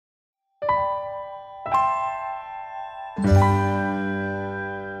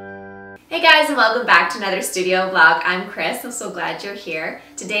Hey guys, and welcome back to another studio vlog. I'm Chris. I'm so glad you're here.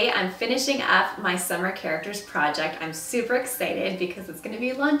 Today I'm finishing up my summer characters project. I'm super excited because it's going to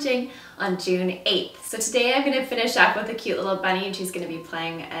be launching on June 8th. So today I'm going to finish up with a cute little bunny, and she's going to be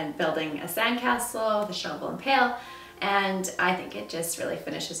playing and building a sandcastle with a shovel and pail. And I think it just really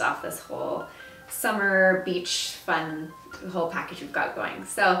finishes off this whole summer beach fun whole package we've got going.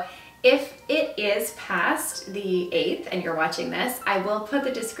 So if it is past the 8th and you're watching this, I will put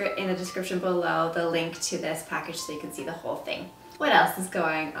in the description below the link to this package so you can see the whole thing. What else is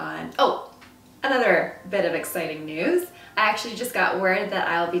going on? Oh, another bit of exciting news. I actually just got word that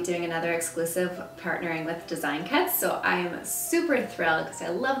I'll be doing another exclusive partnering with Design Cuts, so I'm super thrilled because I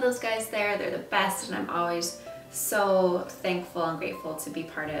love those guys there. They're the best, and I'm always so thankful and grateful to be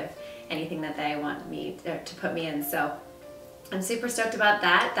part of anything that they want me to put me in. So I'm super stoked about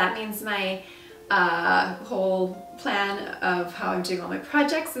that. That means my whole plan of how I'm doing all my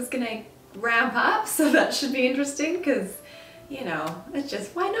projects is gonna ramp up, so that should be interesting because, you know, it's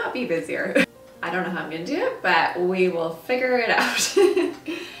just, why not be busier? I don't know how I'm gonna do it, but we will figure it out.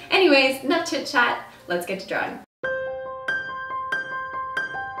 Anyways, enough chit chat, let's get to drawing.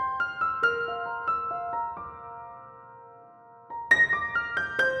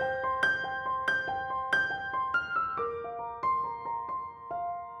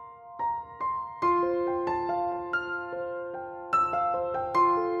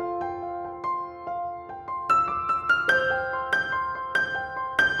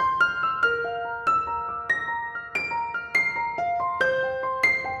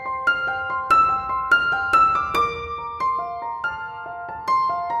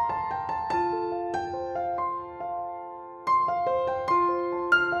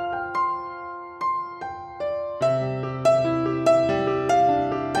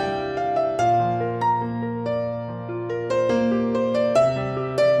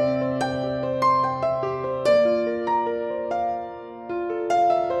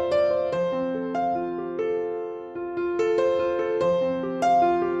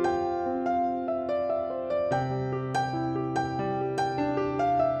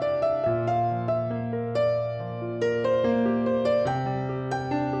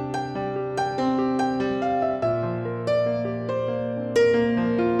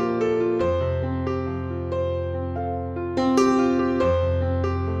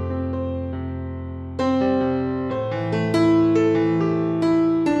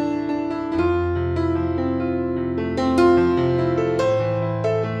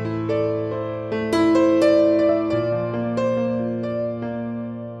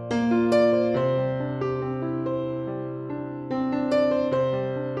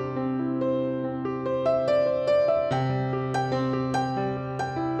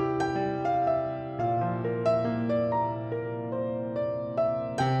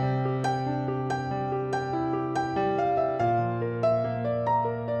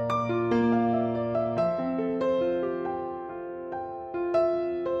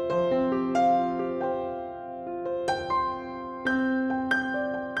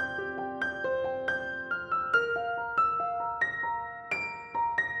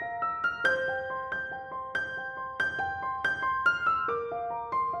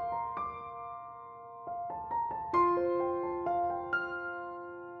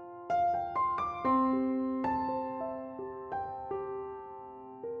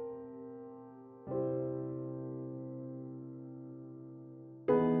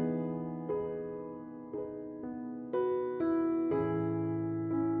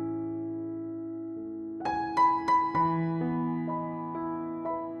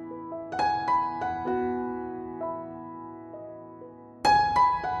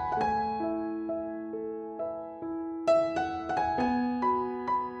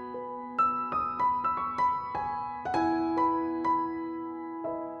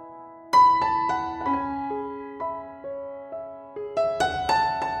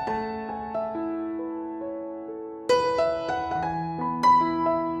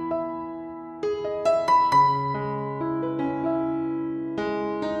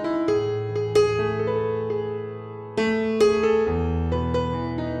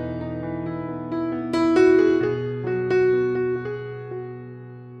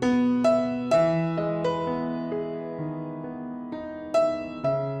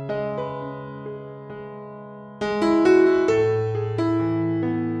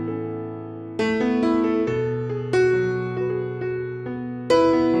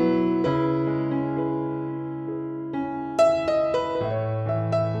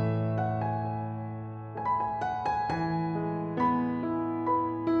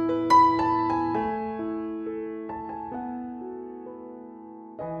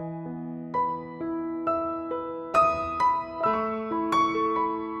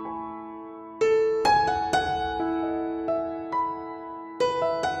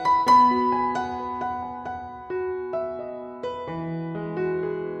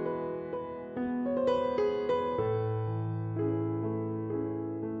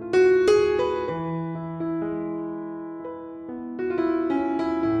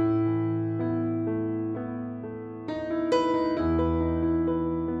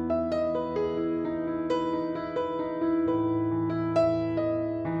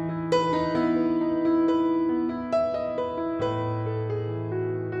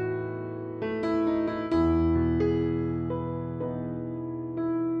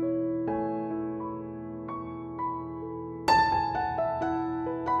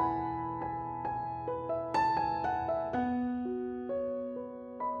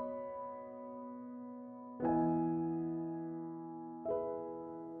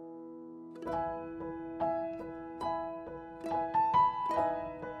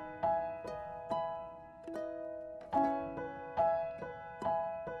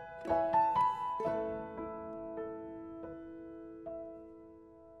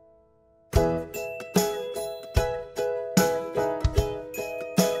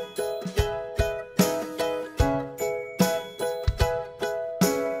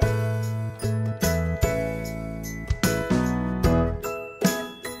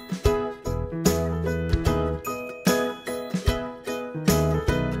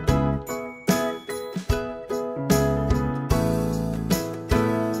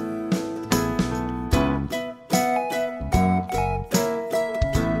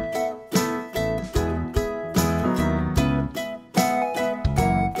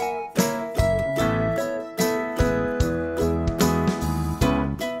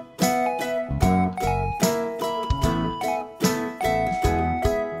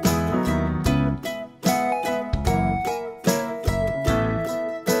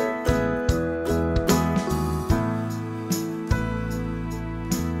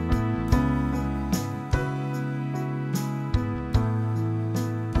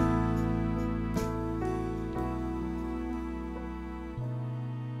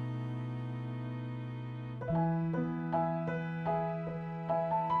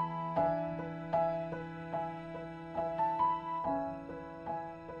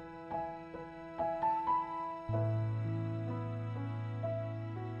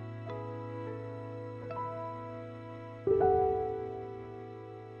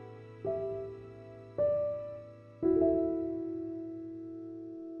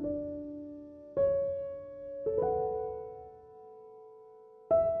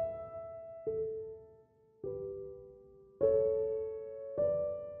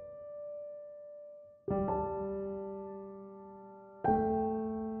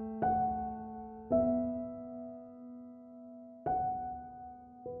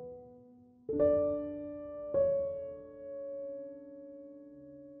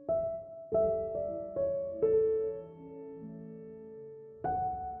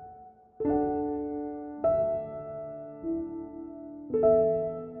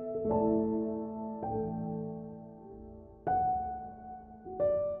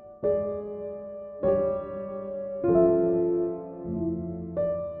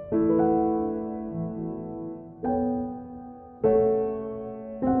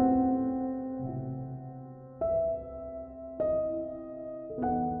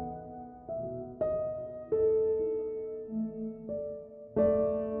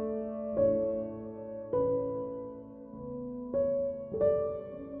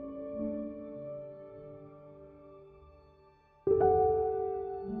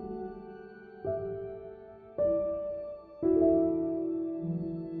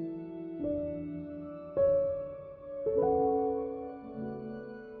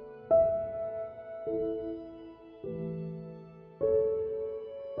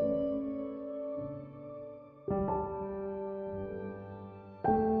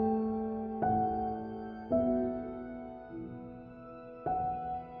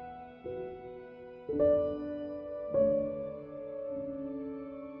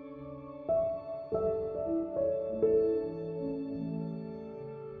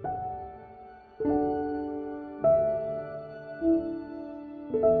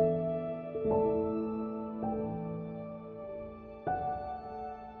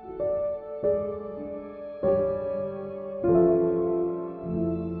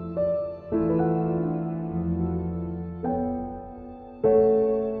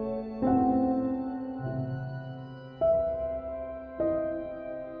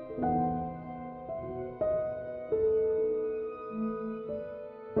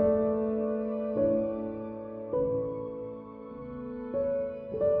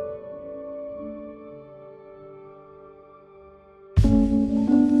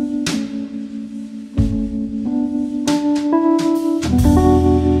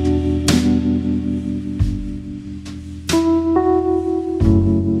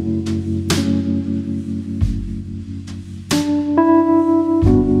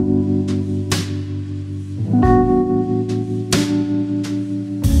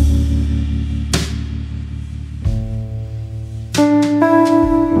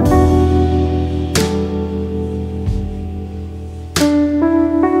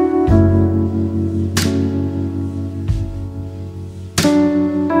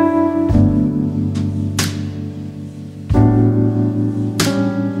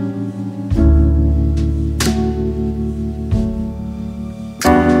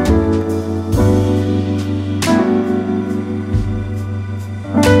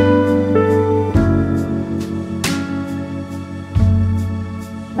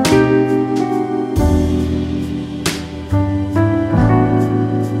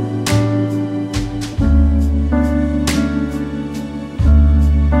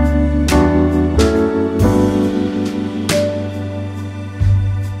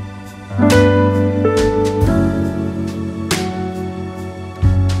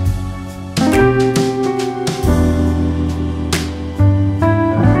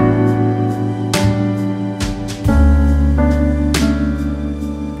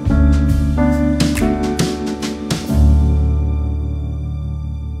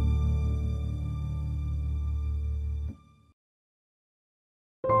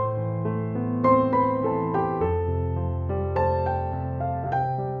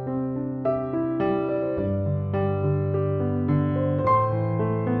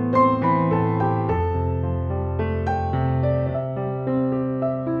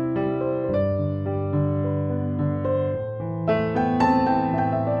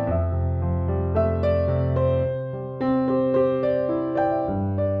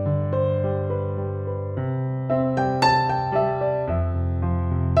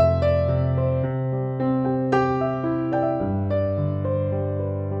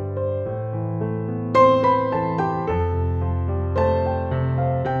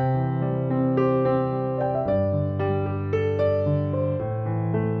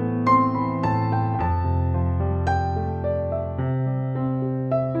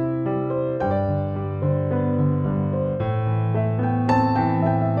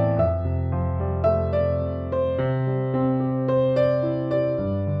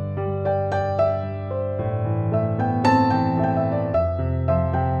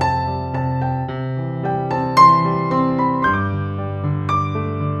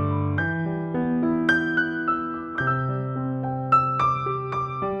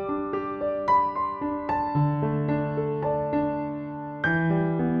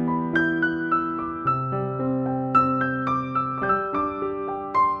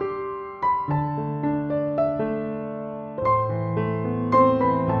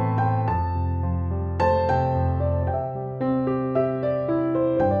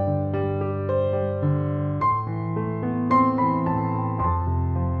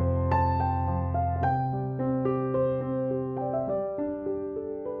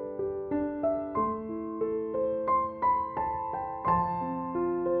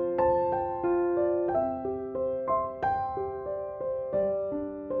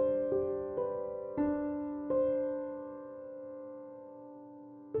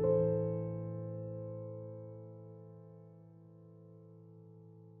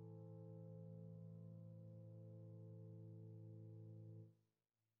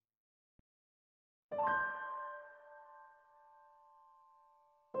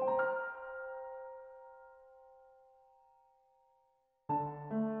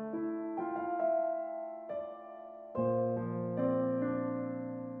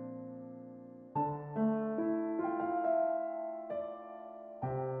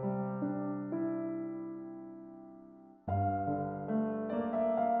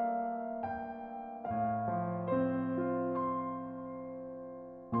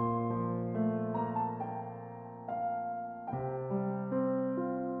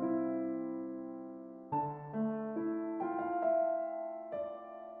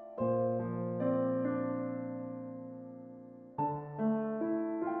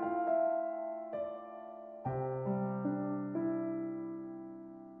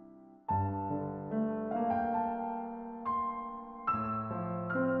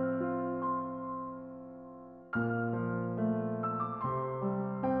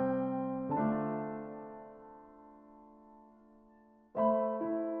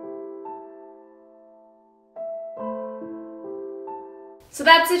 So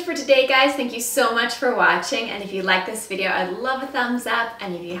that's it for today, guys. Thank you so much for watching. And if you like this video, I'd love a thumbs up.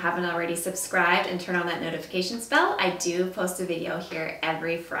 And if you haven't already subscribed and turn on that notifications bell, I do post a video here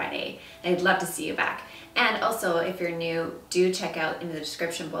every Friday. I'd love to see you back. And also, if you're new, do check out in the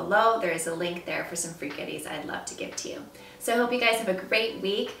description below. There is a link there for some free goodies I'd love to give to you. So I hope you guys have a great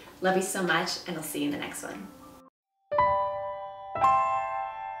week. Love you so much, and I'll see you in the next one.